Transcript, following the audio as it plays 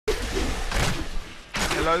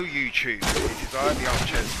Hello YouTube, it is I, the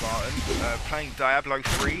Armchair Spartan, playing Diablo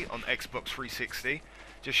 3 on Xbox 360.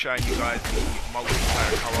 Just showing you guys the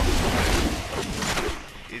multiplayer co-op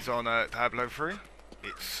is on Diablo 3.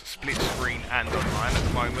 It's split screen and online at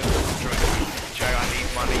the moment. Jay, I need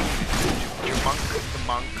money. The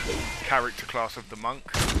monk, character class of the monk.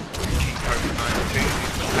 Cheat code for 92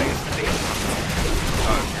 is the pay us the deal.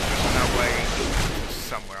 So, just on our way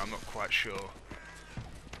somewhere, I'm not quite sure.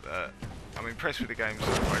 But I'm impressed with the game so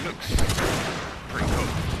far. It looks pretty cool.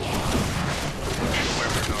 I'm not sure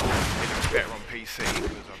whether or not it looks better on PC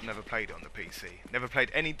because I've never played it on the PC. Never played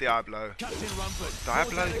any Diablo.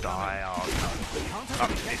 Diablo die up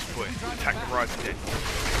to this point. Attack the Rising Dead.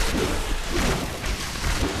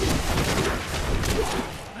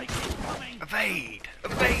 Evade!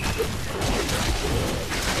 Evade!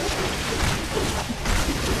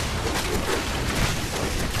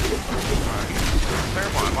 Bear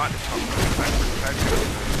in mind, I might have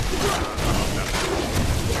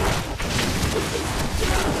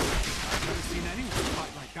I've never seen anyone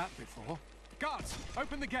fight like that before. Guards,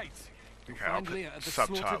 open the gates. Okay, I'll put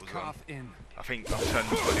subtitles on. I think I'll turn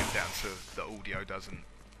the volume down so the audio doesn't...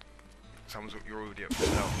 Someone's got your audio for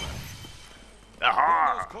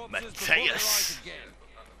Aha! Matthias!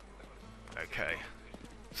 Okay,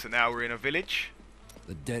 so now we're in a village.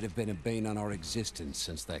 The dead have been a bane on our existence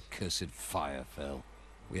since that cursed fire fell.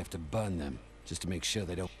 We have to burn them, just to make sure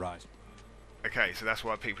they don't rise. Okay, so that's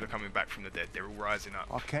why people are coming back from the dead. They're all rising up.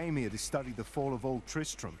 I came here to study the fall of old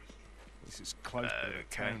Tristram. This is close to the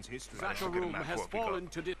town's history. Room has fallen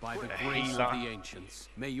to it by the grace of the ancients.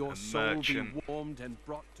 May your soul be warmed and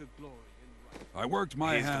brought to glory. I worked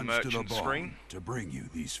my hands to the bone screen to bring you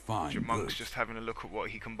these fine goods. Monk's goods. just having a look at what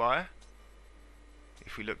he can buy.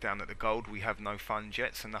 If we look down at the gold, we have no funds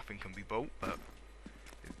yet, so nothing can be bought. But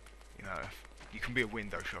you know, you can be a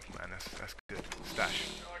window shopper, man. That's good. Stash.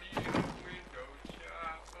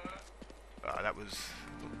 That was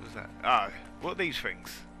what was that? What are these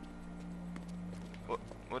things? What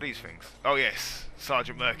are these things? Oh yes,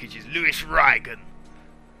 Sergeant Murkage's Lewis Reagan.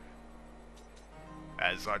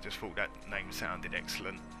 As I just thought that name sounded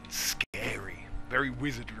excellent. Scary. Very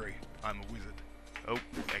wizardry. I'm a wizard. Oh,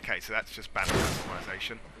 okay, so that's just banner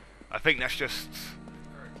customization. I think that's just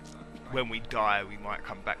when we die we might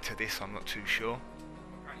come back to this, I'm not too sure.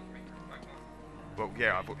 Well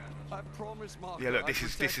yeah, yeah, look, this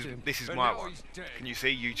is my one. Can you see?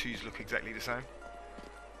 You twos look exactly the same?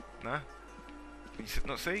 No? Can you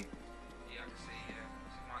not see?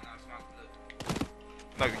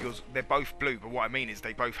 No, yours, they're both blue, but what I mean is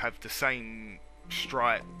they both have the same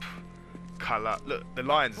stripe colour. Look, the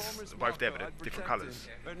lines are both there, but they're different colours.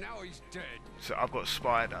 So I've got a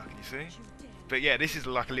spider, can you see? But yeah, this is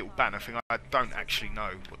like a little banner thing. I don't actually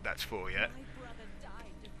know what that's for yet.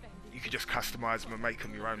 You could just customise them and make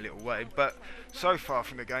them your own little way. But so far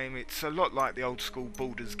from the game, it's a lot like the old school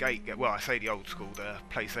Baldur's Gate. Well, I say the old school, the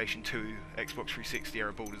PlayStation 2, Xbox 360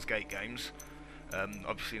 era Baldur's Gate games.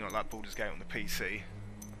 Obviously not like Baldur's Gate on the PC.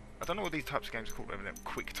 I don't know what these types of games are called, whether they're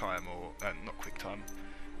quick time or not quick time,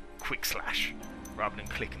 quick slash rather than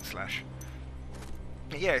click and slash.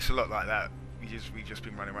 But yeah, it's a lot like that. We've just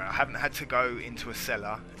been running around. I haven't had to go into a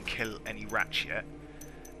cellar and kill any rats yet,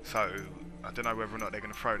 so I don't know whether or not they're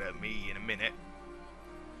going to throw that at me in a minute,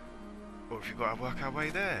 or if you've got to work our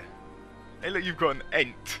way there. Hey, look, you've got an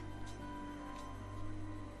ent.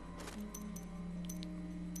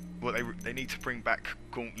 Well, they need to bring back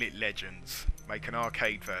Gauntlet Legends. Make an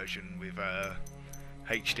arcade version with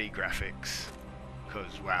HD graphics,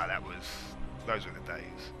 because wow, those were the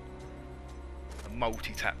days. A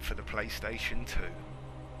multi-tap for the PlayStation 2.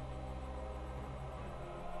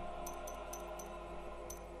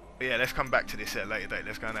 But yeah, let's come back to this at a later date.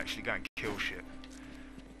 Let's go and actually go and kill shit.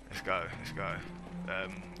 Let's go. Yeah,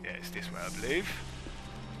 it's this way, I believe.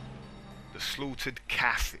 The Slaughtered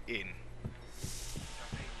Calf Inn.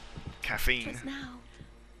 Caffeine.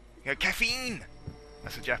 Yeah, caffeine!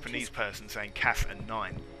 That's a Japanese person saying calf and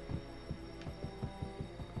 9.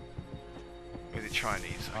 Or is it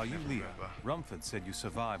Chinese? Are you Leah? Rumford said you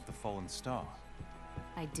survived the fallen star.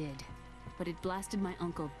 I did. But it blasted my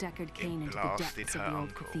uncle, Deckard Cain, into the depths of the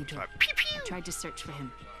old cathedral. Like, pew, pew. I tried to search for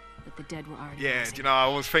him, but the dead were already yeah, do you know, I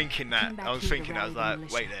was thinking that. I was like,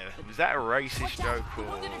 wait there. Was that a racist joke or...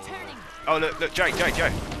 Oh, look, Jay.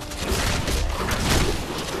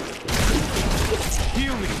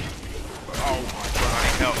 Heal me! Oh my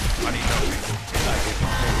god, I need help. I didn't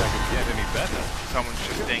think I could get any better. Someone's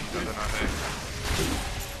just dinged, I don't know who.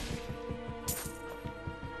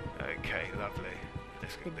 Okay, lovely.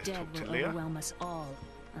 Let's The talk dead to will Leah. overwhelm us all,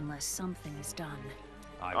 unless something is done.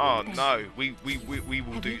 Oh no, we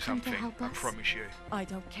will Have do you come to something. help I us? promise you. I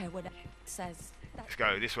don't care what it says. Let's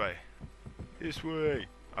go this way. This way.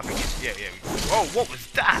 I think it's, yeah. Oh, what was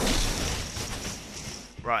that?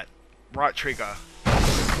 Right. Right trigger.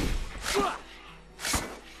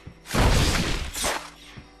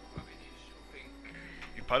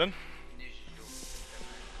 You pardon?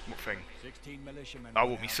 What thing? 16 militiamen.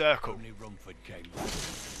 Oh, me circle. Only Rumford came.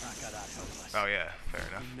 Oh yeah, fair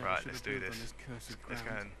enough. We never Right, should let's have do built this. on this cursed Let's go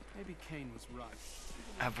ground. and Maybe Kane was right.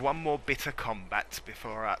 have one more bit of combat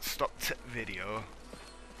before I stop the video.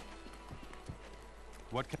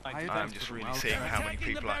 What can I do? I'm just really seeing how many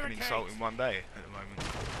people I can insult in one day at the moment.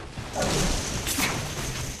 I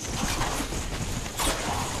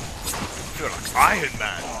feel like Iron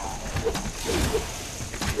Man.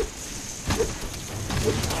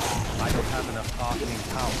 I don't have enough arcane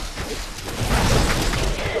power.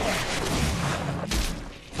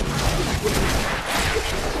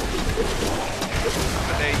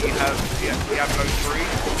 But there you have Diablo 3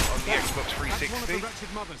 on the Xbox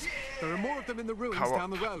 360. There are more of them in the ruins Co-op down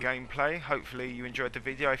the road. gameplay. Hopefully you enjoyed the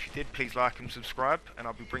video. If you did, please like and subscribe, and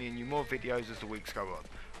I'll be bringing you more videos as the weeks go on.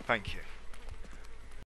 Thank you.